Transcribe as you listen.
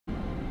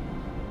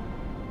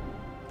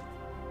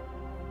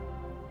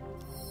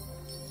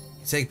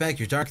take back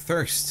your dark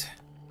thirst.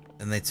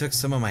 And they took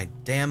some of my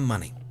damn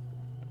money.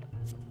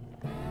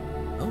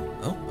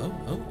 Oh,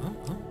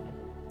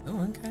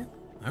 okay.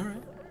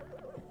 Alright.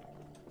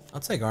 I'll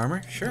take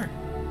armor, sure.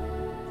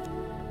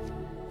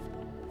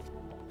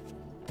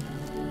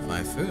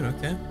 5 food,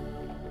 okay.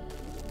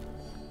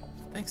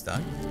 Thanks,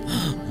 dog.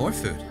 More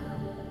food.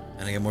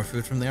 And I get more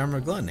food from the Armor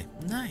of Gluttony.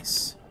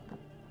 Nice.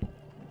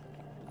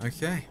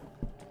 Okay.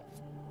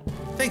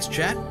 Thanks,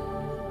 chat.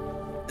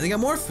 And I got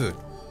more food.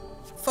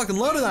 Fucking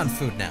loaded on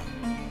food now.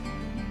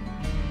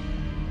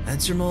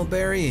 That's your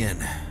Mulberry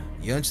Inn.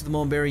 You enter the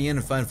Mulberry Inn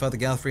and find Father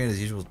Galfrey in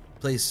his usual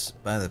place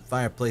by the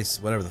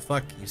fireplace, whatever the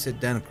fuck. You sit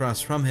down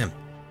across from him.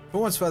 For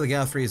once, Father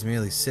Galfrey is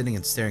merely sitting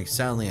and staring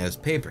silently at his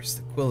papers.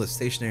 The quill is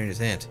stationary in his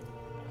hand.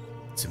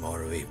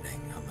 Tomorrow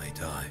evening, I may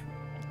die.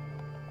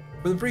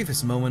 For the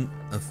briefest moment,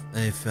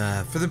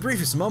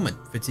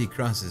 fatigue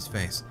crosses his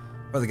face.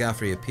 Father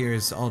Galfrey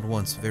appears all at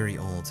once very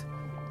old.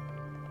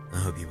 I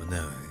hope you will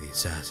know who the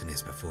assassin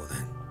is before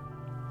then.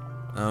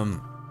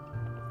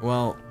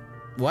 Well,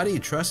 why do you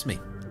trust me?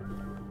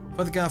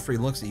 Father Galfrey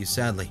looks at you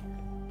sadly.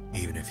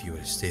 Even if you were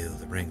to steal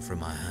the ring from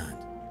my hand,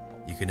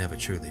 you could never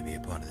truly be a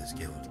part of this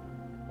guild.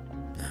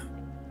 No,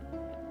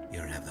 you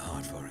don't have the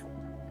heart for it.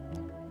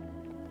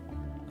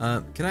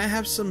 Can I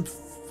have some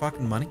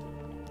fucking money?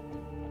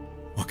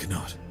 I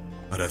cannot.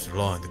 I'd have to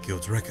rely on the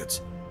guild's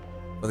records.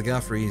 Father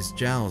Galfrey's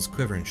jowls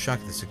quiver in shock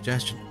at the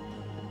suggestion.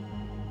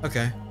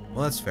 Okay,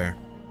 well that's fair.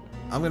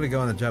 I'm gonna go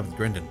on the job with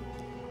Grindon.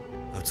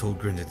 I've told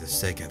Grindon to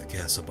stake out the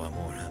castle by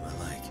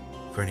Moorhammer Lake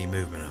for any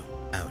movement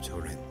out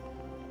or in.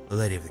 The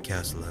lady of the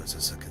castle owes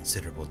us a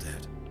considerable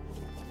debt.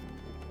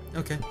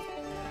 Okay.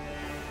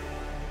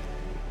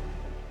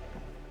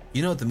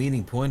 You note the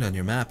meeting point on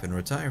your map and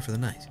retire for the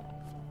night.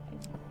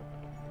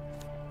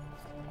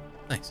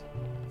 Nice.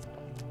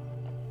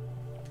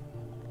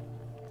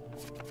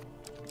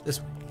 This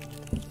way.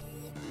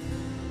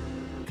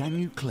 Can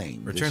you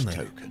claim Return this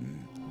later. token?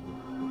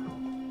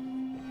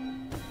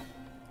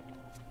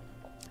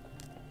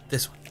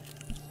 This way.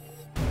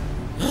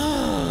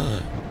 No.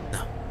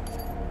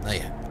 Not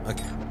yet.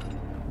 Okay.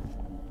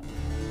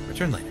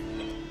 Return later.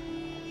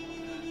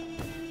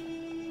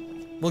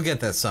 We'll get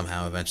that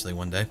somehow eventually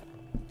one day.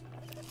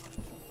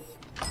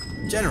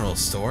 General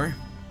store.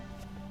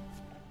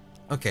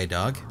 Okay,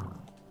 dog.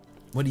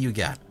 What do you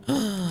got?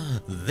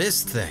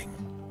 This thing.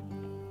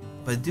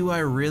 But do I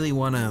really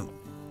want to...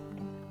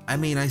 I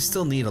mean, I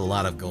still need a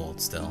lot of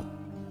gold still.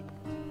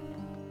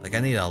 Like, I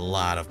need a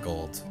lot of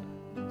gold.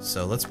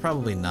 So let's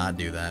probably not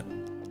do that.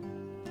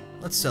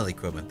 Let's sell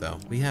equipment, though.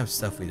 We have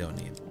stuff we don't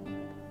need.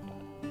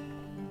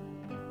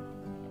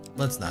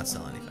 Let's not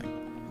sell anything.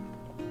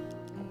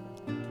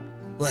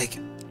 Like,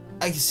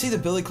 I can see the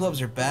billy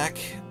clubs are back,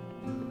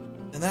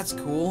 and that's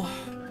cool,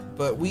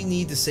 but we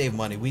need to save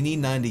money. We need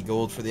 90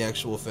 gold for the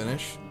actual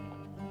finish.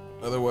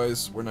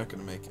 Otherwise, we're not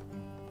gonna make it.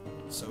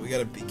 So we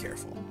gotta be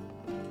careful.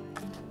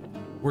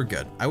 We're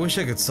good. I wish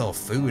I could sell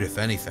food, if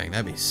anything.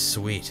 That'd be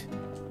sweet.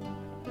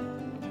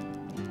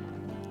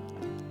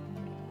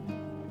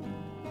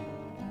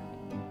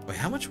 Wait,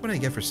 how much would I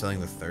get for selling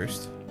the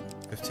thirst?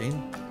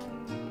 15?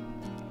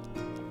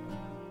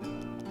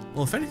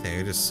 Well, if anything, I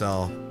could just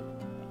sell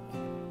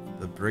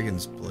the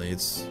brigand's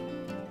blades,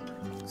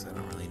 because I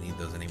don't really need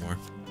those anymore.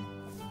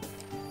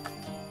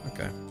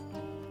 Okay.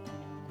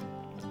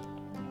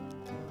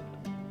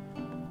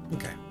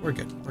 Okay, we're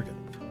good. We're good.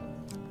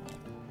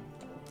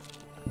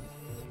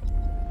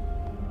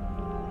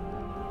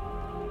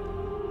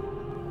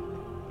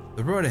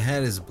 The road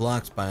ahead is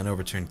blocked by an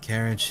overturned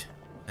carriage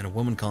and a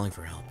woman calling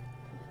for help.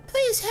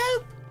 Please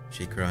help,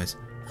 she cries.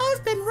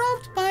 I've been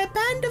robbed by a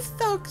band of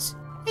thugs.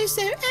 Is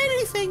there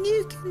anything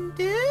you can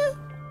do?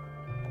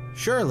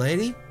 Sure,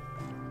 lady.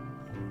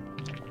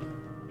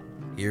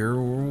 Here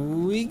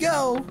we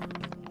go.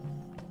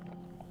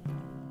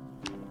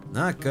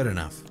 Not good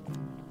enough.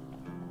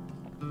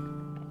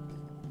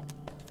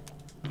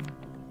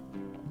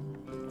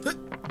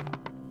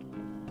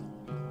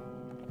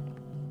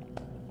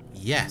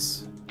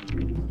 Yes.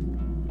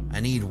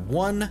 I need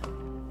one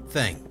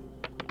thing.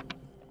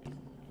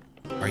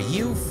 Are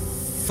you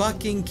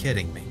fucking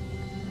kidding me?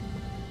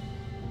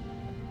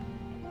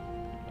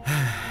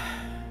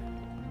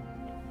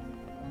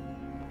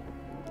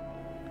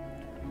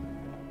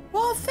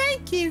 Well,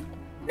 thank you.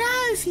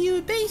 Now if you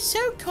would be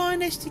so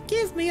kind as to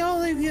give me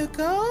all of your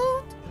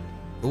gold.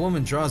 The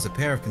woman draws a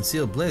pair of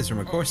concealed blades from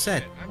her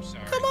corset.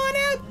 Come on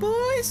out,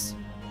 boys.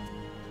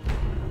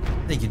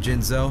 Thank you,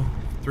 Jinzo.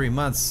 3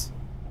 months.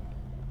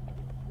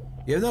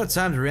 You have no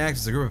time to react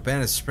as a group of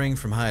bandits spring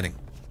from hiding.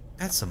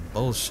 That's some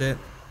bullshit.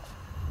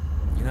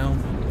 You know,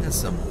 that's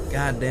some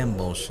goddamn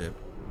bullshit.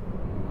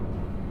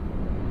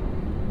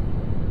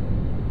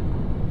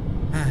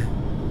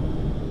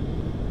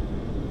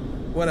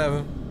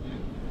 Whatever.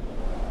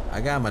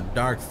 I got my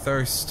dark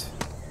thirst.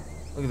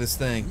 Look at this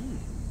thing.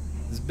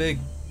 This big,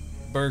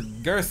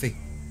 girthy.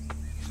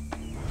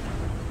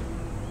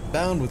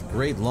 Bound with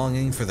great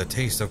longing for the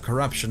taste of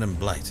corruption and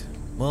blight.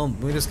 Well,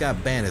 we just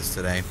got bandits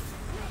today.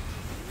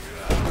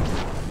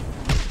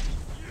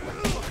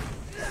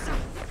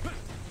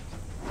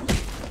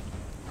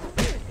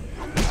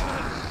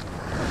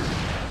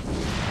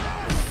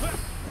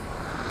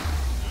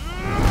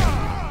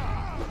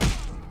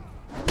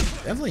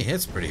 Definitely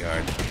hits pretty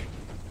hard.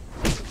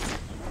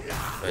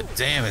 But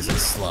damn, is it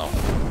slow.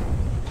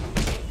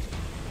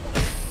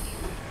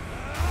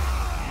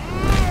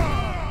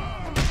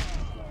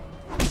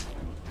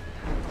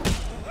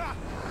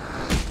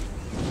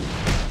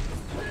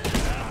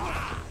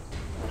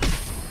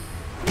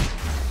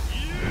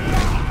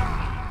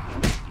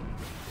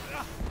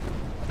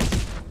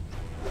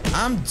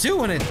 I'm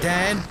doing it,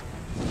 Dad.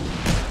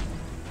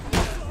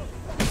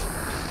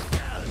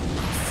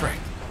 Frick.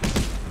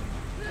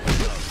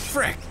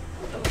 Frick.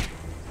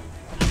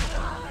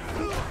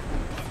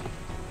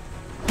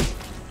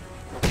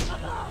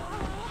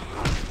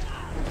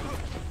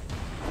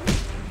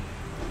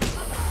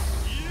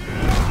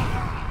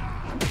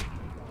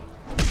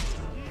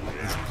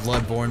 These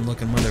bloodborne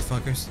looking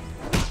motherfuckers.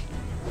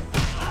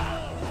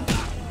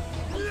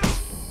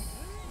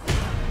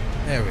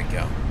 There we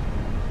go.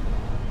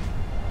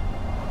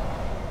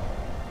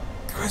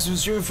 Guys, been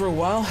streaming for a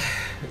while.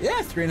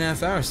 Yeah,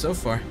 3.5 hours so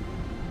far.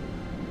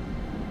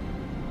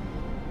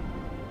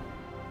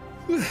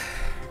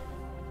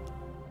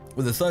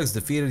 With the thugs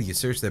defeated, you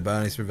search their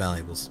bodies for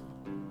valuables.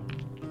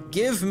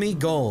 Give me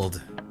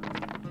gold.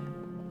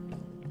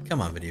 Come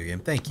on, video game.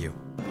 Thank you.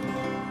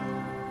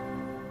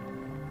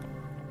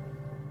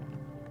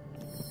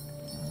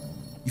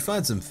 You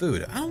find some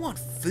food. I don't want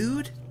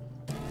food.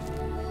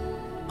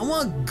 I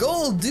want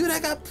gold, dude.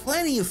 I got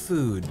plenty of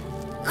food.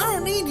 I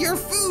don't need your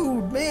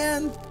food,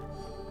 man.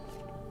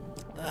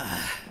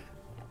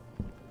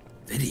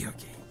 Video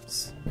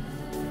games.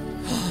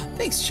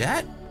 Thanks,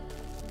 chat.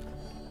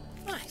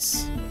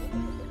 Nice.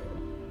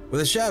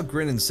 With a shout,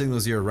 Grinnin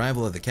signals your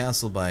arrival at the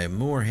castle by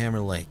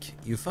Moorhammer Lake.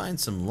 You find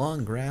some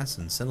long grass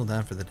and settle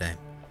down for the day.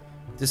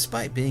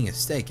 Despite being a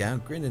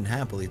stakeout, Grinnin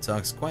happily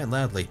talks quite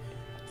loudly.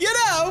 You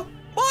know,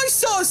 my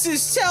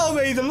sources tell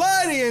me the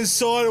lady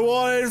inside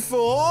wanted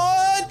for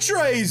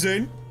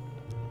treason.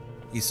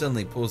 He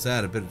suddenly pulls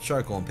out a bit of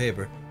charcoal and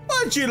paper.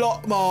 Would you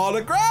like my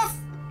autograph?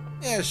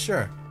 Yeah,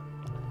 sure.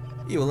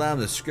 You allow him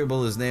to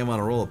scribble his name on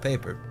a roll of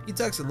paper. He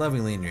tucks it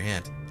lovingly in your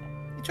hand.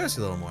 He trusts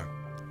you a little more.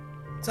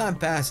 Time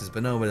passes,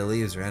 but nobody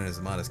leaves or enters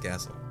the modest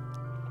castle.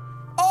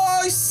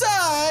 I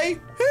say,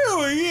 who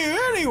are you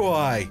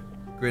anyway?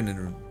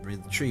 Grinnin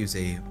retrieves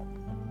a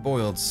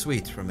boiled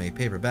sweet from a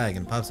paper bag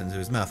and pops it into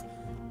his mouth.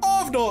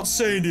 I've not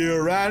seen you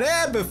around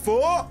here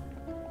before.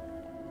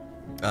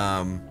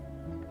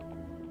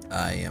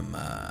 I am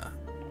a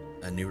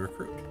new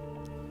recruit.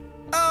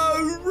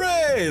 Oh,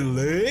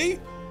 really?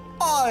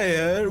 I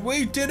heard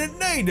we didn't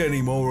need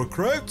any more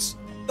recruits,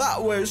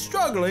 that we're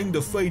struggling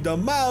to feed the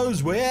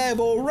mouths we have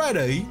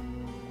already.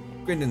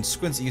 Grinnin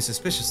squints at you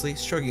suspiciously,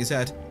 stroking his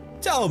head.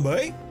 Tell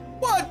me,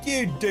 what do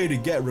you do to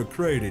get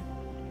recruited?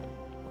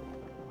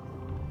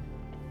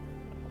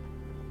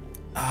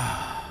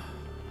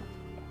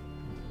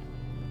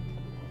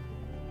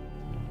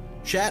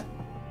 Chat?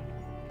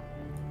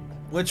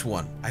 Which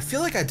one? I feel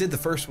like I did the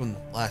first one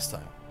last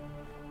time.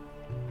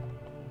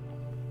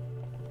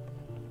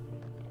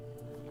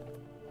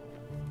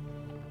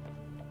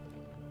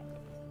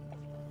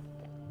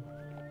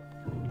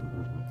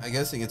 I'm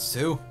guessing it's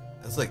 2.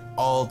 That's like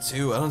all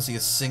 2. I don't see a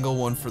single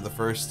one for the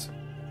first.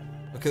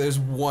 Okay, there's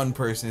one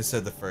person who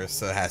said the first,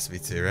 so it has to be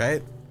 2,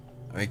 right?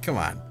 I mean, come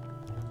on.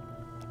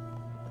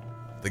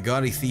 The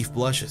gaudy thief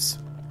blushes.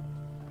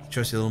 He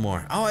trusts you a little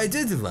more. Oh, I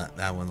did do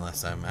that one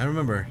last time. I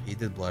remember. He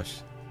did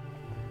blush.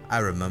 I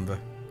remember.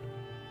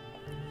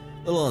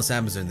 Little else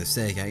happens during the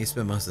stakeout. You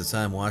spend most of the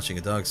time watching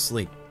a dog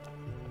sleep.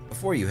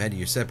 Before you head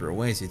your separate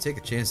ways, you take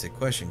a chance to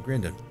question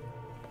Grinnin.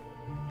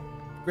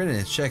 Grinnin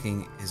is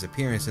checking his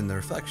appearance in the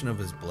reflection of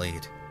his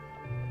blade.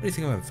 What do you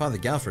think about Father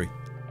Galfrey?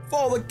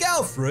 Father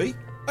Galfrey?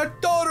 A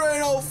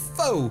doddering old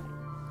fool!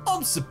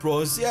 I'm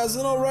surprised he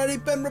hasn't already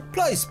been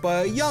replaced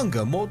by a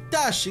younger, more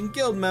dashing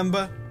guild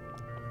member.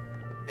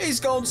 He's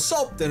gone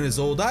soft in his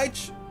old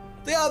age.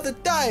 The other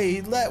day,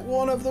 he let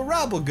one of the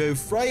rabble go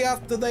free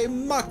after they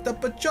mucked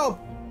up a job.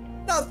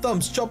 No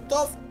thumbs chopped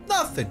off,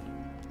 nothing.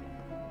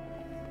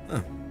 Huh.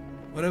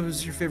 Whatever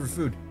was your favorite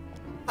food?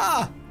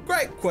 Ah,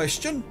 great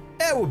question.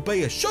 It would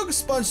be a sugar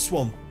sponge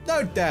swan,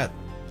 no doubt.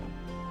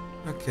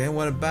 Okay,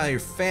 what about your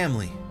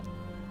family?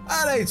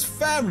 I needs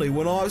family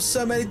when I have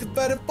so many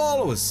devoted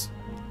followers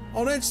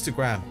on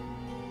Instagram.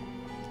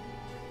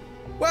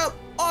 Well,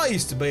 I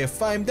used to be a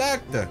famed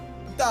actor,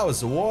 but that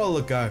was a while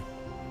ago.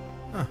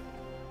 Huh.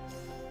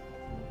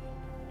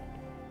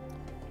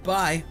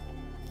 Bye.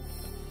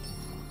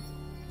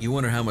 You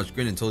wonder how much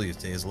Grinnin told you to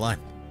stay his life.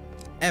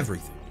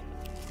 Everything.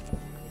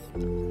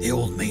 The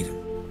old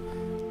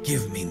maiden.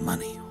 Give me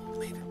money, old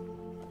maiden.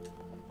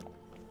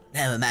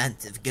 No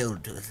amount of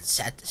gold will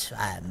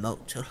satisfy a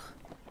mortal,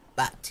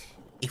 but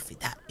if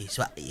that is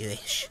what you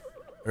wish.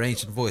 Her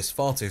ancient voice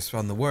falters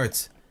from the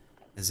words,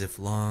 as if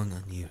long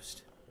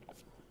unused.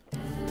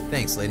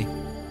 Thanks, lady.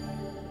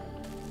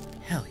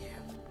 Hell yeah.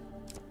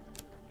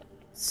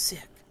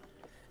 Sick.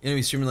 You're gonna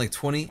be streaming like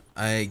 20.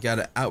 I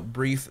gotta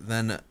outbrief,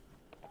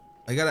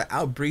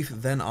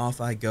 then off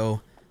I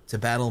go to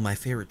battle my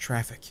favorite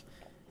traffic.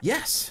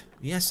 Yes,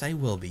 yes I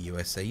will be,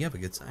 USA. You have a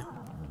good time.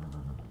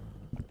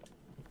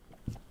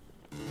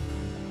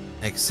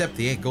 Accept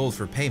the 8 gold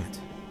for payment.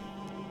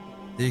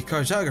 The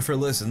cartographer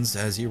listens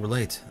as you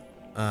relate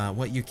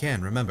what you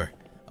can remember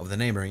of the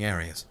neighboring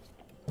areas.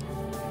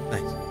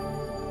 Thanks.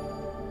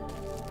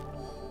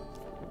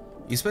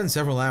 You spend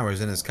several hours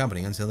in his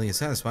company until he is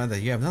satisfied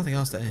that you have nothing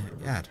else to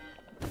add.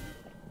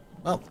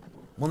 Well,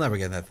 we'll never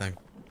get that thing.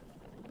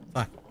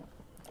 Fuck.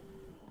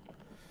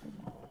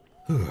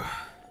 Whew.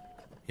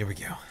 Here we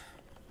go.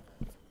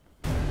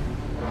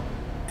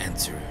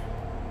 Enter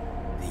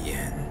the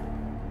inn.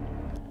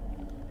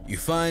 You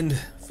find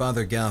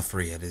Father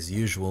Galfrey at his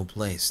usual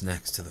place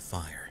next to the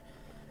fire.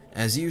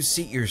 As you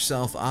seat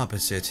yourself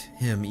opposite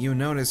him, you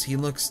notice he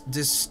looks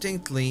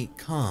distinctly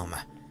calm,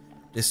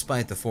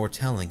 despite the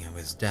foretelling of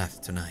his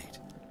death tonight.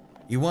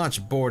 You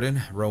watch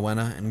Borden,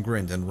 Rowena, and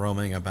Grindon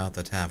roaming about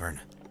the tavern.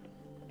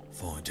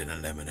 Find and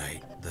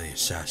eliminate the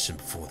assassin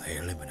before they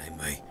eliminate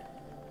me.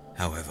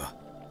 However,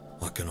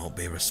 I cannot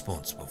be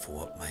responsible for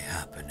what may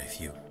happen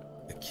if you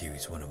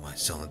accuse one of my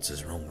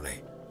silencers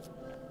wrongly.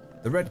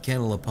 The red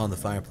candle upon the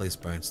fireplace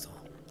burns tall.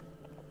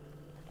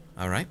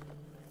 Alright.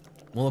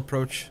 We'll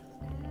approach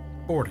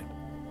Borden.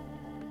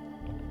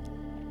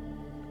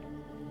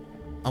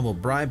 I will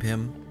bribe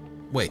him.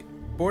 Wait,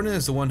 Borden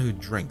is the one who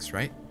drinks,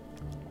 right?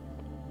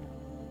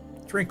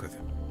 Drink with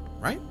him,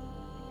 right?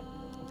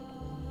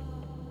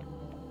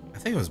 I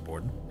think it was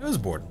Borden. It was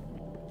Borden.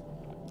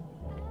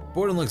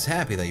 Borden looks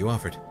happy that you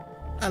offered.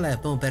 I'll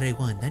have mulberry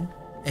wine then,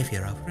 if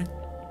you're offering.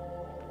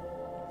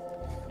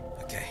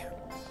 Okay,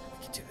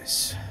 we can do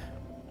this.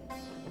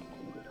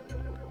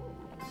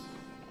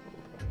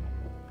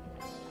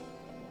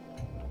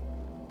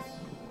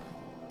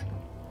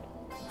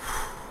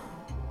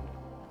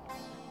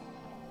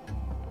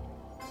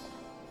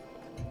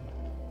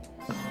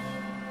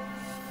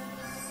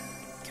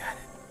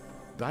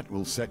 That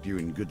will set you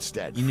in good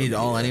stead. You need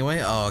all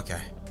anyway? Oh,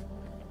 okay.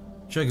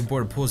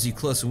 Dragonborn pulls you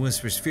close and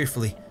whispers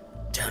fearfully,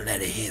 Don't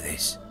let her hear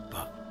this,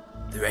 but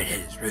the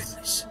redhead is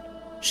ruthless.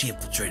 She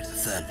infiltrated the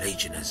 3rd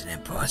Legion as an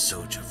Empire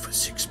soldier for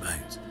 6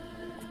 months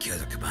and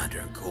killed the commander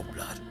in cold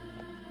blood.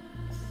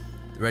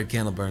 The red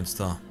candle burns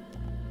tall.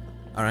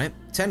 Alright,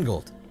 10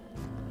 gold.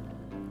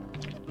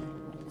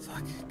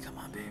 Fuck, come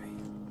on, baby.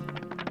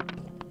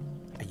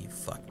 Are you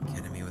fucking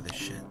kidding me with this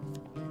shit?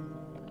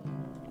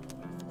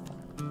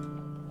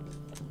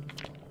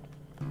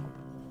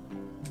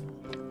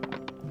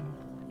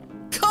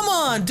 Come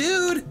on,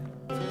 dude!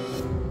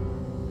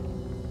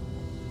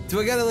 Do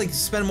I gotta, like,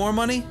 spend more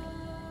money?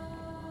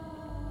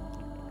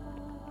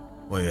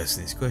 Why are you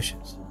asking these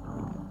questions?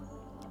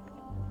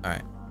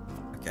 Alright.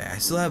 Okay, I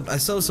still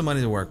have some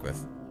money to work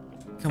with.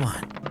 Come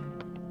on.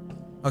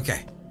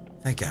 Okay.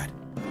 Thank God.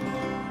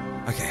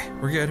 Okay,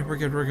 we're good, we're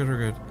good, we're good,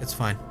 we're good. It's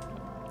fine.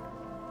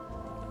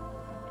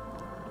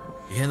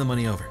 You hand the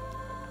money over.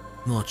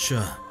 Not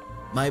sure.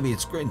 Maybe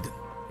it's Grindon.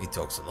 He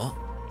talks a lot.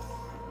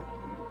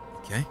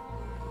 Okay.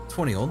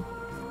 20 gold.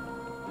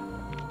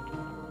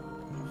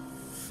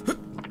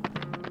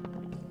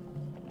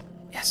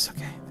 Yes,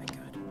 okay, thank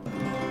God.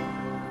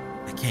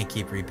 I can't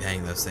keep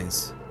repaying those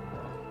things.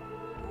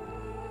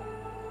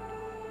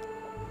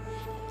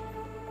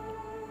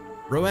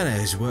 Rowena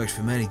has worked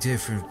for many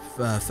different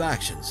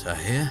factions, I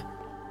hear.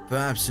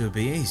 Perhaps it would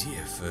be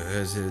easier for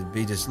her to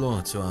be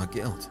disloyal to our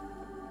guild.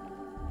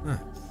 Huh,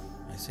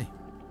 I see.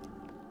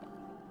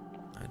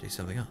 I'll do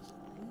something else.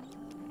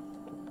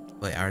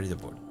 Wait, I already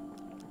did board.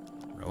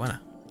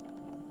 Rowena.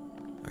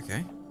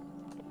 Okay.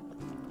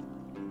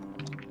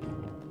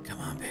 Come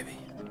on, baby.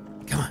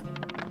 Come on.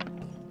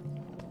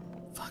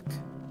 Fuck.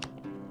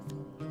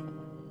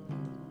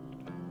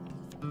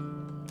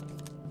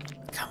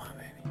 Come on,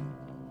 baby.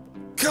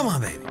 Come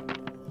on, baby.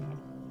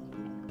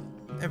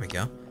 There we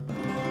go.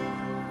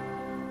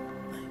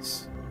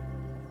 Nice.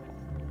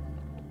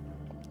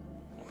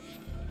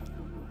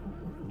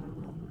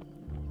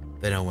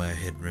 They don't wear a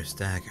hidden wrist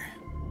dagger.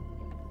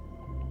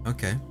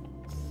 Okay.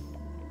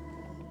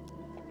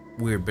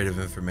 Weird bit of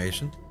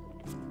information.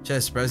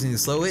 Chest surprisingly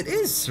slow. It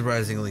is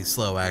surprisingly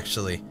slow,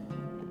 actually.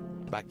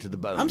 Back to the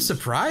bones. I'm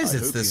surprised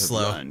it's I hope this you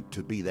have slow. learned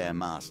to be their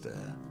master.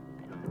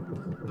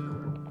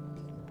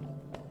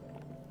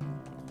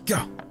 Go.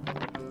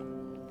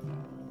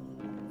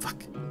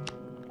 Fuck.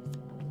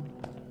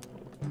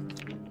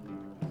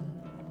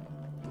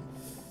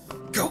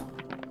 Go.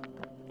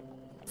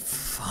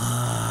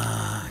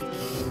 Fuck.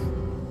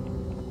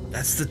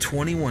 That's the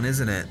 21,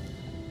 isn't it?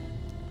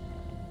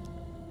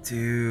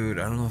 Dude,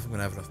 I don't know if I'm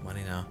gonna have enough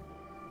money now.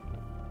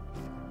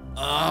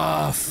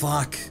 Oh,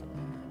 fuck.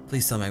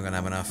 Please tell me I'm gonna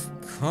have enough.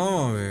 Come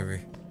on,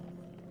 baby.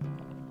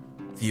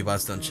 Few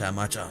bots don't chat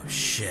much. Oh,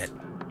 shit.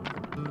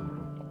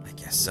 I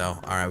guess so.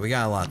 Alright, we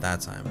got a lot that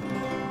time.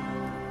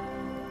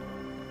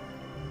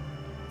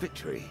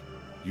 Victory.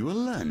 You are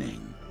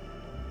learning.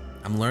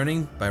 I'm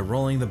learning by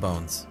rolling the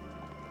bones.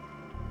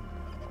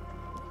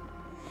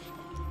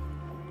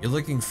 You're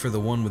looking for the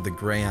one with the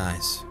gray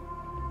eyes.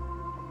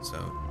 So,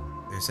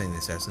 they're saying the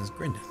assassin is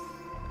Grindon.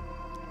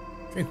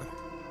 Drink with her.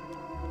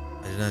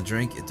 I did not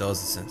drink, it dulls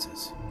the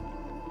senses.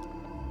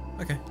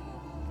 Okay.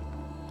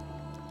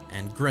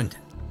 And Grindon.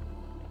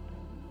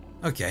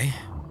 Okay.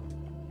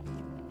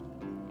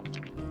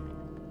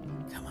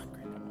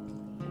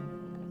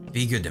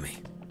 Be good to me.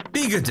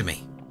 Be good to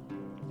me.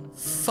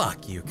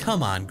 Fuck you.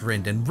 Come on,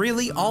 Grindon.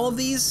 Really? All of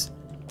these?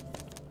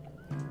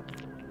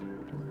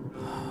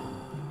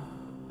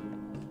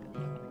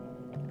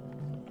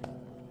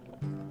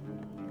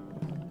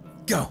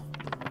 Go.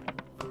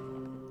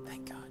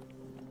 Thank God.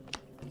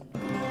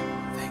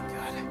 Thank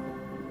God.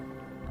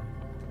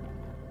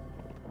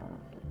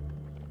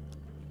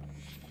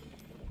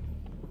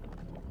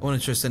 I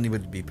wouldn't trust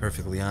anybody to be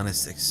perfectly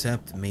honest,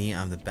 except me.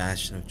 I'm the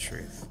bastion of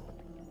truth.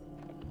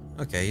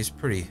 Okay, he's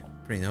pretty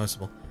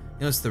noticeable.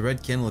 Notice the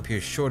red candle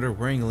appears shorter.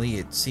 Worryingly,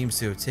 it seems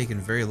to have taken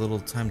very little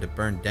time to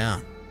burn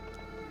down.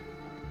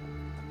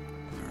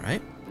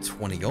 Alright,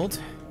 20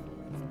 gold.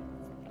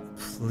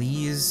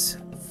 Please,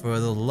 for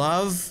the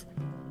love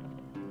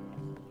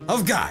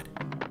of God.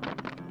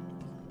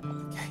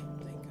 Okay,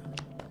 thank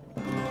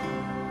God.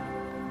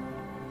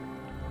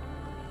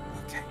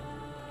 Okay.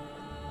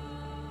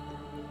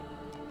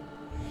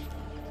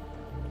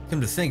 Come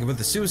to think of it,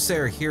 the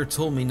soothsayer here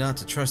told me not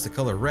to trust the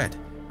color red.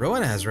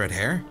 Rowena has red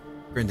hair.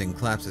 Grindon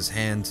claps his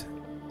hand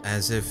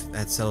as if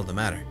that settled the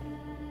matter.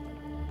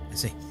 I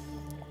see.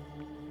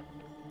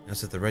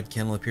 Notice that the red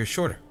candle appears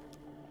shorter.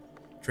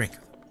 Drink.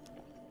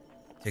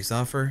 Takes the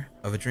offer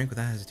of a drink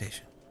without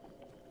hesitation.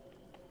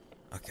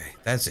 Okay,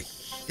 that's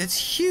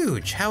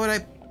huge. How would I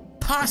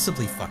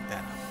possibly fuck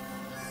that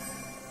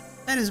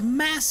up? That is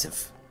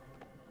massive.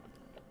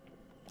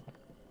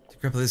 To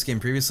grapple this game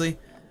previously,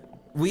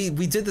 we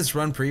did this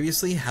run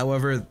previously.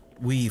 However,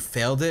 we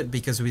failed it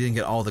because we didn't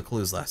get all the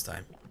clues last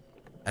time.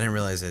 I didn't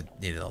realize it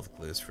needed all the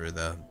clues for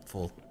the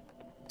full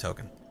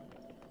token.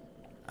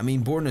 I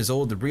mean, Borden is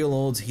old, the real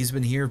old. He's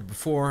been here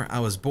before I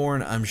was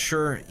born. I'm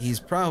sure he's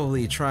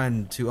probably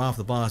trying to off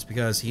the boss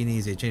because he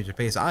needs a change of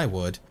pace. I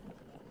would.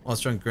 While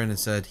Strunk grinned and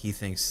said he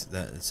thinks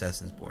that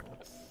assassin's Borden.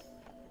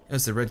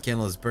 As the red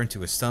candle is burnt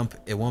to a stump,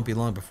 it won't be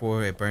long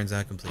before it burns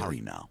out completely.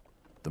 Hurry now.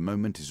 The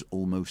moment is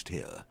almost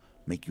here.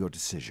 Make your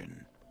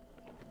decision.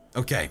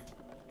 Okay.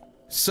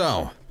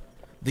 So,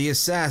 the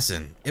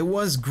assassin. It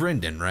was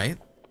Grindon, right?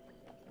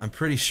 I'm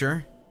pretty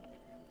sure.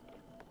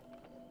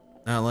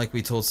 Not like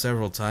we told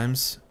several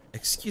times.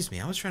 Excuse me,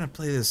 I was trying to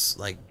play this,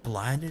 like,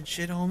 blind and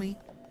shit, homie.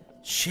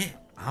 Shit,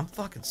 I'm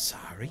fucking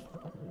sorry.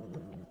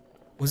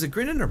 Was it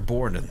Grindon or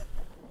Borden?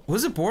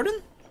 Was it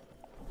Borden?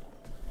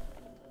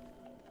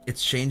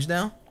 It's changed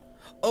now?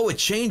 Oh, it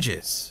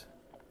changes.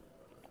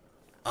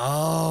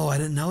 Oh, I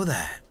didn't know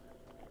that.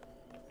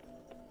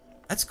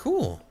 That's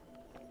cool.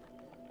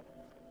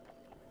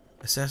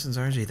 Assassin's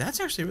RG. That's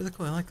actually really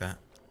cool. I like that.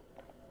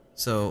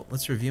 So,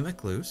 let's review my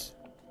clues.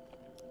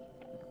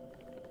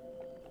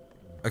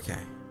 Okay.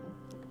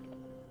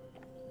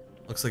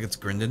 Looks like it's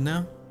Grindon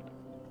now.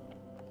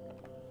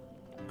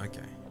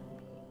 Okay.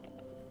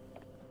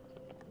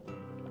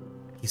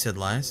 He said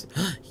lies?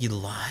 He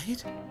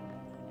lied?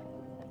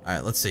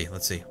 Alright, let's see.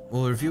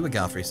 We'll review what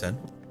Galfrey said.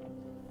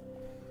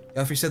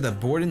 Galfrey said that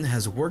Borden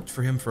has worked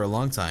for him for a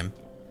long time.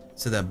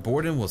 Said that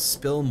Borden will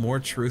spill more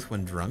truth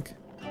when drunk.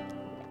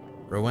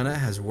 Rowena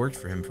has worked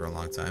for him for a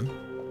long time.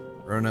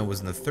 Rowena was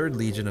in the 3rd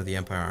Legion of the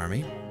Empire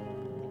Army.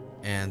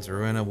 And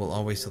Rowena will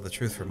always tell the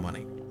truth for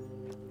money.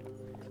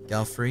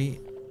 Galfrey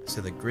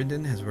said that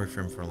Grindon has worked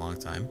for him for a long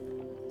time.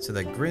 Said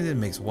that Grindon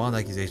makes wild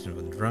accusations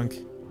when drunk.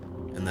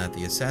 And that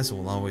the assassin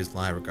will always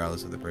lie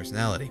regardless of their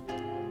personality.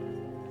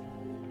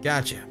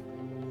 Gotcha.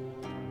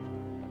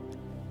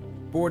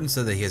 Borden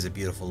said that he has a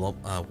beautiful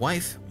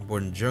wife.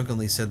 Borden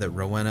drunkenly said that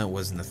Rowena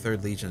was in the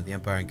 3rd Legion of the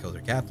Empire and killed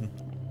her captain.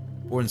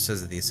 Borden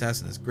says that the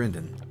assassin is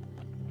Grindon.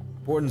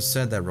 Borden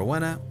said that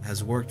Rowena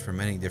has worked for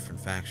many different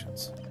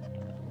factions.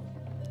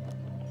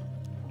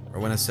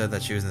 Rowena said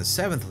that she was in the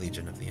 7th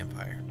Legion of the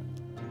Empire.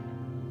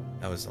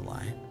 That was a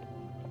lie.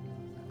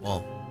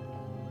 Well,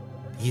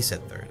 he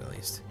said 3rd at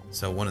least,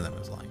 so one of them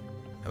was lying.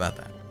 How about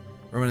that?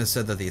 Rowena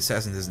said that the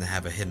assassin doesn't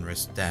have a hidden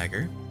wrist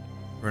dagger.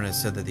 Rowena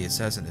said that the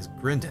assassin is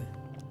Grindon.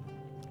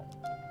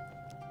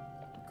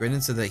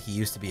 Grindon said that he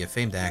used to be a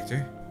famed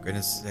actor.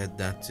 Grindon said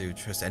not to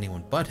trust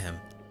anyone but him.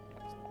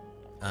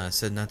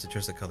 Said not to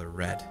trust the color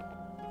red.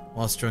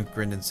 Whilst drunk,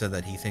 Grindon said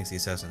that he thinks the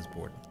assassin is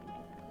Borden.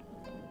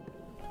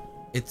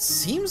 It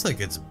seems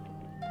like it's...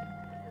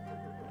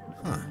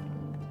 Huh.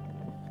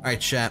 Alright,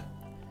 chat.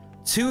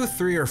 2,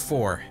 3, or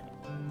 4?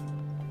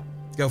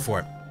 Go for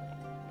it.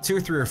 2,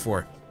 3, or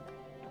 4?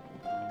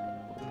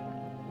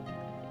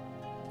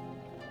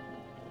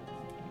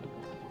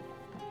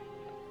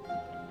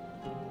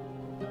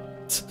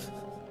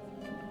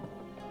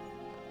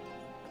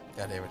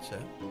 God damn it,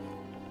 chat.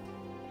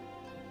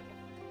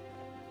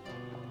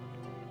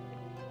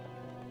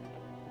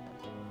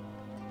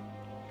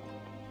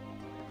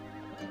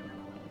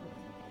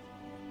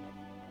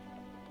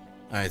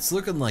 Alright, it's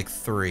looking like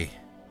 3,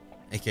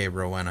 aka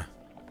Rowena.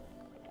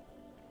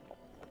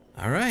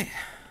 Alright.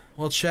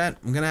 Well, chat,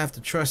 I'm gonna have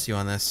to trust you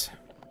on this.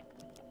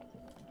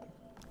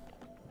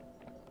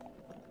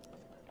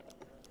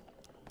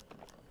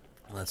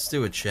 Let's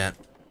do it, chat.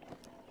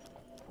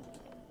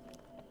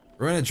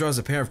 Rowena draws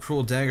a pair of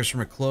cruel daggers from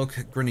her cloak,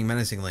 grinning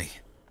menacingly.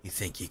 You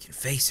think you can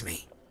face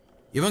me?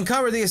 You've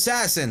uncovered the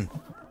assassin!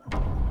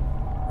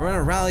 We're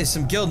gonna rally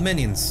some guild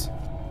minions.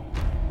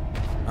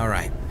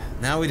 Alright,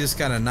 now we just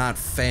gotta not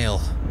fail.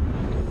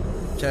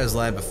 Chaz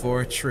lied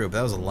before, true, but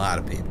that was a lot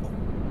of people.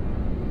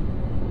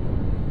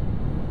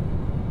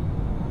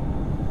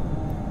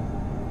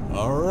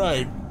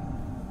 Alright.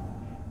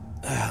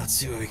 Let's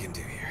see what we can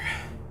do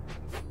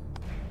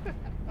here.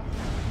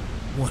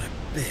 What a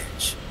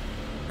bitch.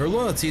 Her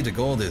loyalty to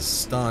gold is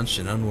staunch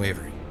and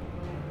unwavering.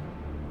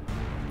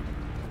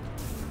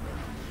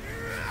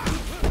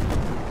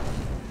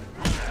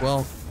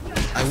 Well,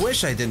 I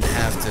wish I didn't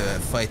have to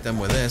fight them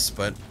with this,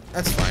 but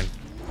that's fine.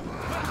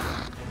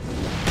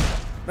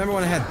 Remember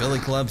when I had billy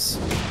clubs?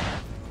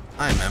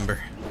 I remember.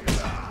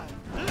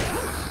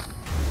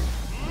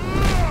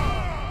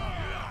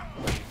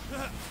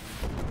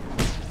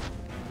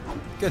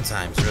 Good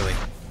times, really.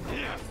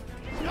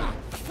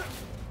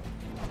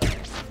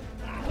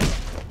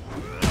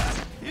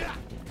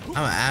 I'm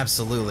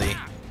absolutely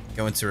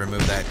going to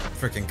remove that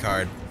freaking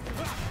card.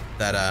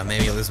 That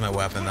made me lose my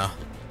weapon, though.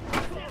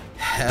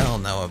 Hell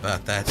no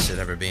about that shit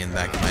ever being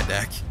back in my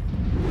deck.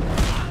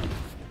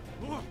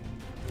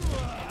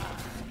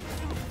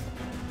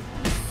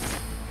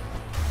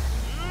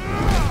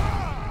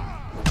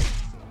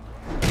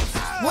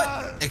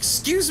 What?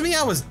 Excuse me?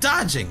 I was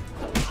dodging.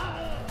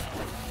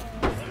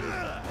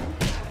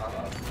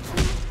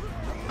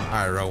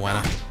 Alright,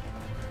 Rowena.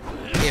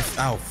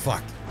 Oh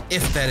fuck.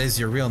 If that is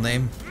your real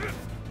name.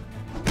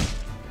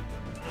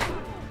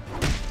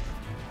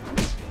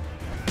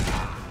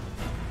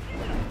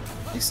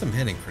 At least I'm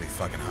hitting pretty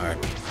fucking hard.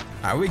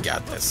 Alright, we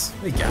got this.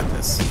 We got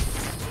this.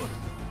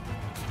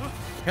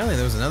 Apparently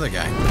there was another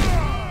guy.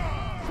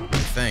 What do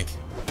you think?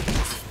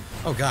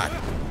 Oh god.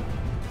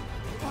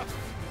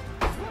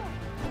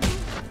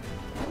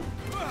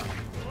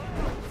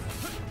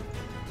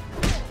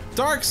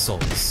 Dark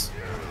Souls.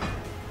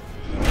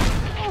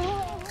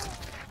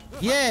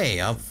 Yay!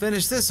 I'll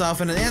finish this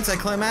off in an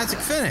anticlimactic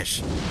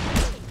finish.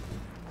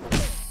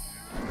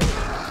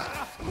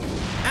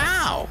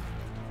 Ow!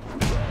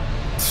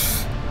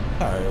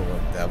 Alright, it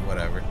worked out,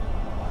 whatever.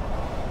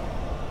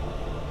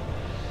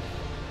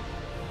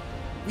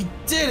 We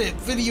did it,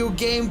 video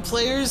game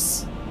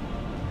players!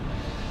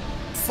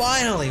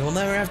 Finally, we'll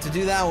never have to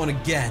do that one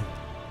again.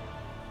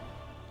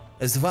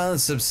 As the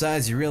violence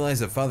subsides, you realize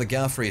that Father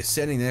Galfrey is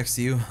sitting next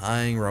to you,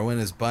 eyeing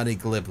Rowena's body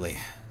glibly.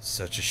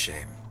 Such a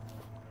shame.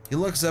 He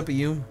looks up at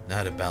you,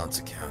 not to balance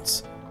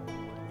accounts.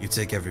 You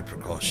take every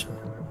precaution.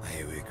 I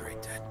owe you a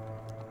great debt.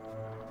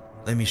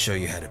 Let me show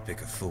you how to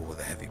pick a fool with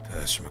a heavy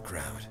purse from a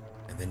crowd.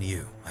 And then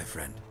you, my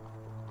friend.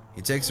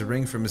 He takes a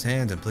ring from his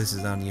hand and places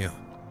it on you.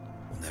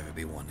 Will never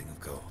be wanting of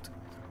gold.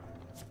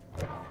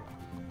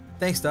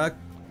 Thanks, Doc.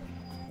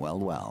 Well,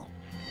 well.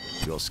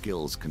 Your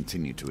skills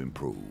continue to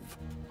improve.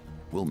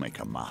 We'll make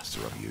a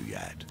master of you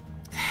yet.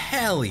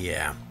 Hell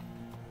yeah.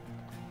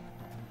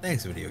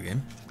 Thanks, video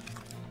game.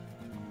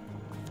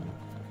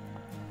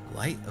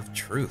 Light of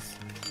Truth.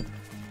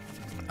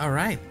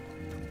 Alright.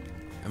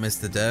 I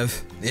missed the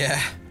dev.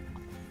 Yeah.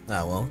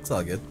 Ah, well, it's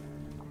all good.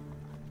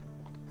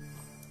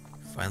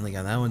 Finally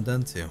got that one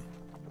done, too.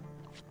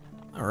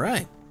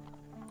 Alright.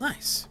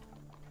 Nice.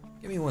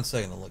 Give me 1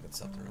 second to look at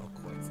something real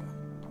quick,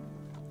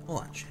 though.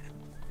 Hold on, chat.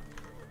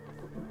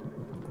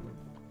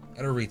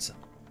 Gotta read something.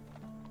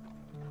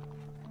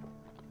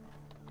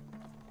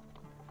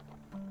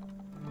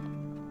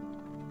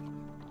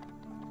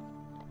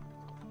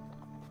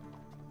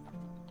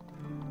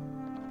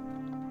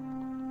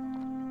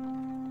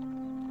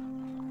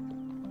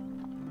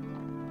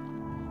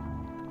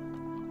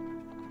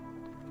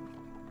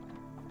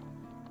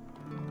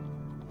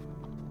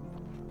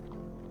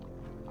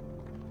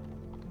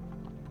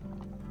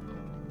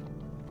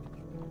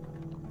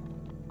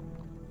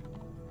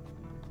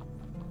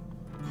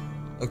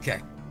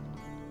 Okay.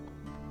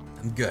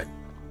 I'm good. Do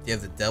you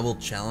have the Devil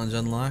Challenge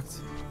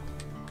unlocked?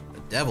 The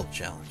Devil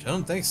Challenge? I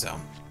don't think so.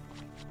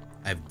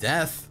 I have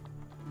Death.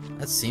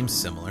 That seems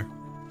similar.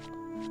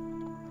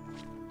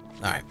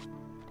 Alright.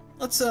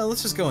 Let's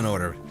just go in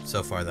order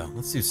so far, though.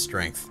 Let's do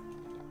Strength.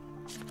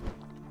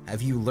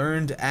 Have you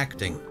learned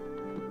acting?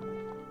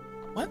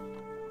 What?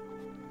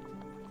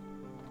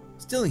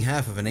 Stealing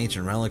half of an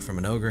ancient relic from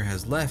an ogre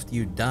has left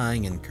you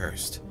dying and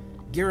cursed.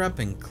 Gear up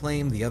and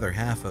claim the other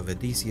half of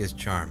Odysseus'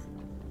 charm.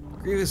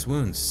 Grievous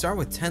wounds. Start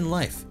with 10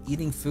 life.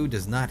 Eating food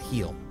does not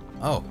heal.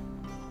 Oh.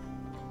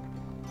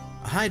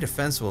 A high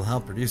defense will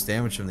help reduce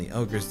damage from the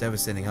ogre's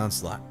devastating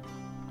onslaught.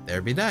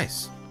 There be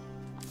dice.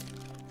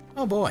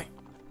 Oh boy.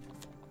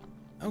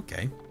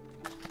 Okay.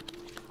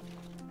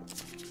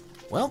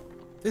 Well,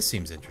 this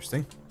seems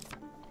interesting.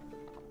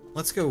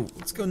 Let's go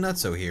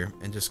nutso here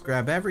and just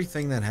grab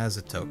everything that has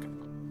a token.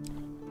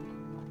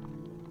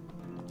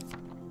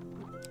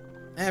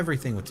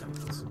 Everything with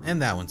tokens.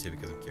 And that one too,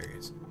 because I'm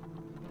curious.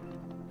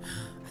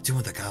 I do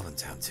want the Goblin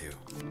Town too.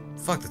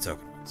 Fuck the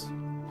token ones.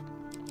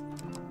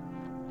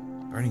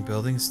 Burning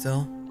buildings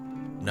still?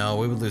 No,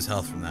 we would lose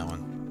health from that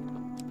one.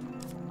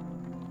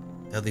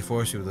 Deadly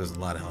Force, we would lose a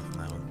lot of health from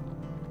that one.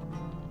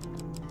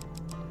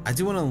 I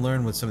do want to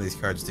learn what some of these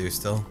cards do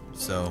still,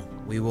 so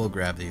we will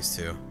grab these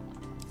two.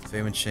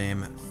 Fame and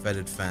shame,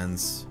 fetid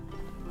fens,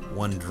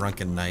 one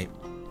drunken night,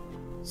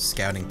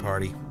 scouting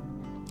party.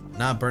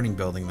 Not burning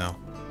building though.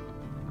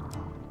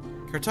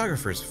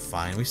 Cartographer's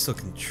fine. We still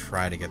can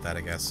try to get that,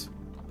 I guess.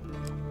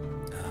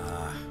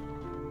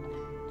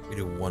 We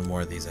do one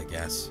more of these, I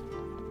guess.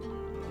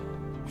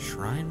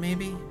 Shrine,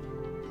 maybe?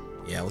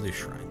 Yeah, we'll do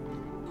shrine.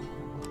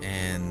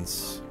 And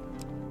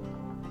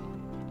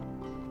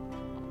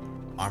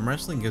arm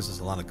wrestling gives us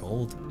a lot of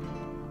gold.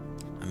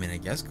 I mean, I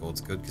guess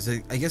gold's good because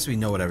I guess we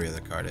know what every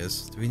other card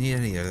is. Do we need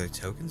any other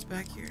tokens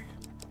back here?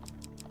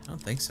 I don't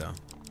think so.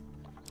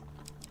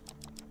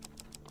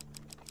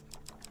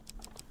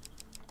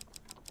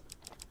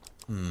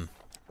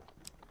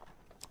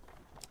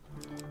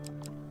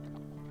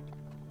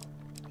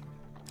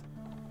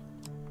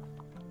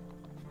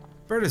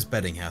 Berta's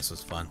betting house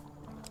was fun.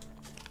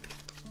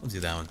 We'll do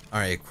that one.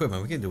 Alright,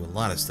 equipment. We can do a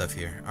lot of stuff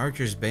here.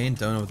 Archer's Bane,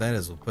 don't know what that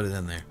is. We'll put it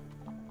in there.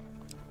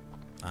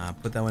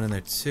 Put that one in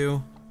there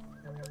too.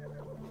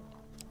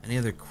 Any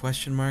other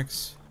question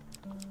marks?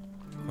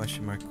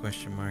 Question mark,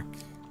 question mark.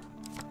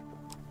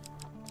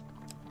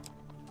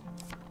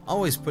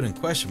 Always put in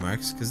question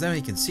marks, because then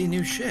we can see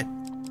new shit.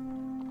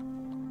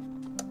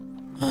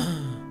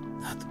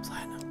 Not the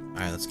platinum.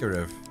 Alright, let's get rid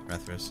of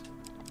Rethris.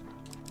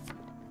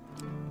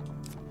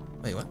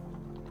 Wait, what?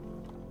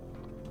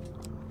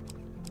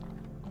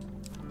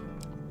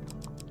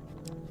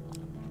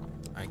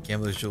 Alright,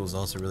 Gambler's Jewel is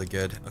also really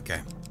good. Okay.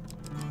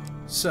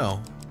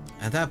 So,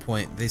 at that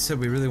point, they said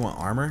we really want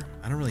armor.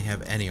 I don't really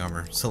have any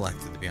armor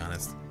selected, to be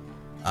honest.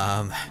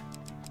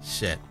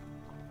 Shit.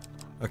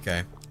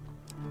 Okay.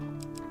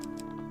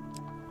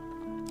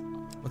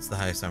 What's the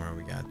highest armor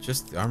we got?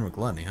 Just the armor of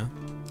gluttony, huh?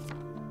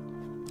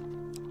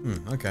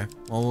 Okay.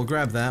 Well, we'll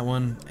grab that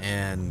one,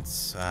 and,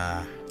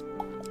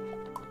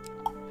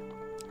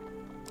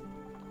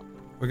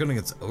 we're going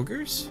against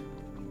ogres?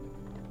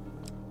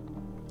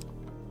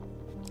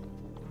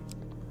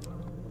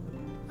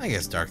 I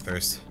guess Dark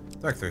Thirst.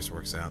 Dark Thirst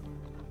works out.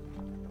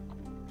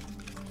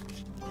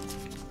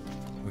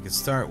 We could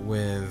start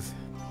with...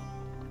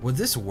 Would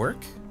this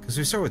work? Because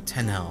we start with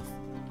 10 health.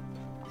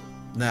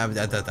 Nah, I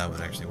thought that would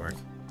actually work.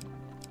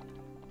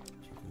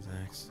 Chieftain's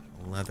Axe,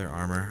 leather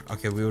armor.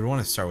 Okay, we would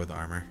want to start with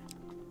armor.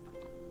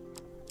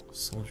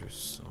 Soldier's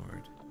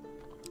Sword.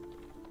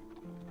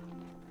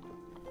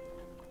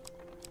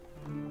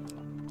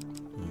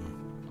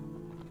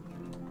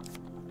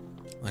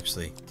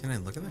 Actually, can I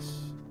look at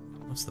this?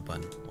 What's the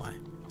button? Why?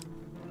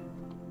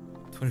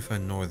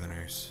 25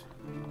 Northerners.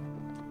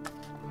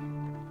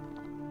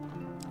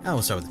 Oh,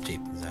 we'll start with the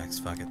Chieftain's Axe.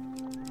 Fuck it.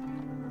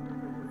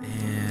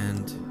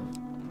 And...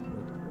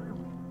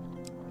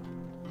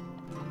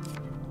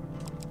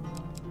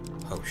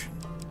 Potion.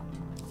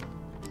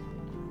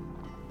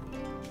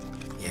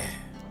 Yeah.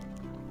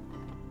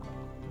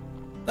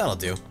 That'll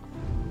do.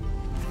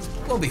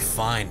 We'll be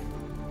fine.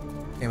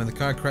 Okay, when the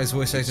card cries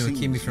voice acting will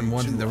keep me from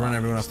wanting to run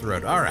everyone off the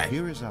road. Alright.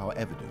 Here is our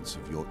evidence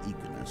of your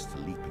eagerness to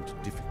leap into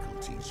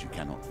difficulties you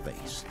cannot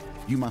face.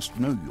 You must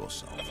know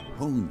yourself,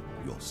 hone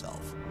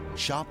yourself,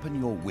 sharpen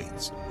your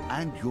wits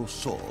and your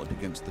sword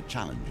against the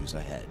challenges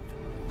ahead.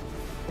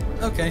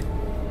 Okay.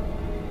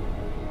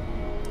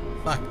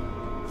 Fuck.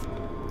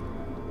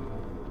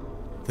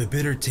 The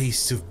bitter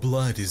taste of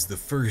blood is the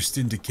first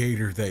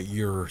indicator that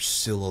you're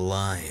still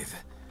alive.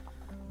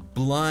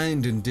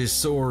 Blind and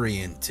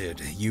disoriented,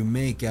 you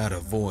make out a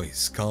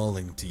voice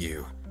calling to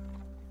you.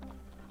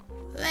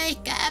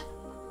 Wake up!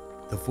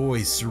 The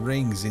voice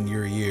rings in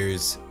your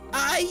ears.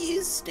 Are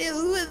you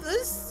still with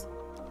us?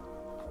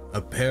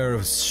 A pair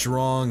of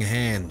strong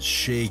hands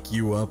shake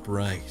you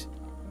upright.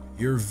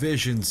 Your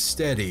vision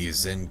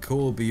steadies and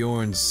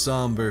Kolbjorn's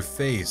somber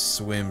face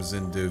swims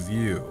into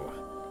view.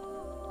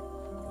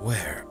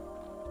 Where?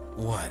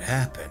 What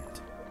happened?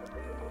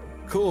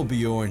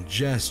 Kolbjorn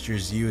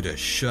gestures you to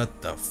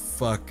shut the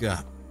fuck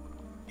up.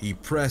 He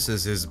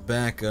presses his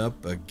back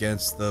up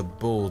against the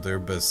boulder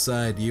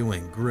beside you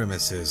and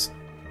grimaces,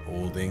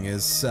 holding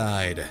his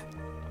side.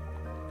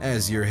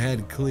 As your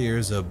head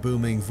clears, a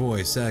booming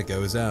voice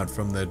echoes out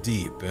from the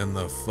deep in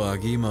the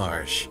foggy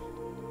marsh.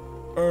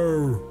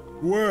 Oh,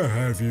 where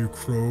have you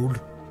crawled,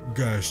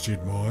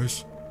 gasted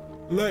mice?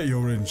 Let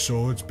your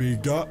insides be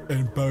gut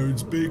and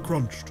bones be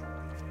crunched.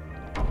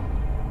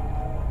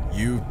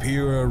 You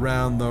peer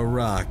around the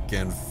rock,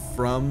 and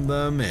from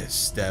the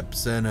mist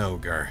steps an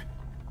ogre.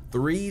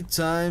 3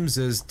 times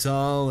as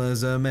tall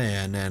as a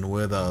man and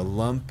with a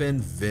lump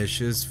and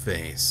vicious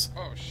face.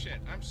 Oh shit,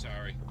 I'm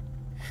sorry.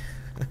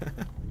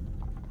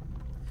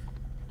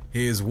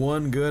 His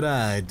one good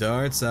eye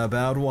darts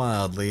about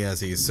wildly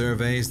as he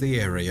surveys the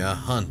area,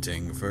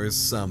 hunting for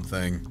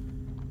something.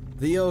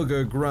 The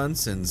ogre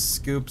grunts and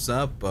scoops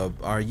up a...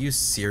 Are you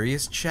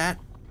serious, chat?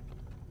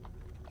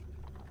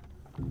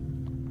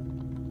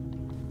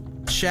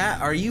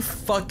 Chat, are you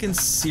fucking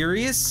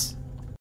serious?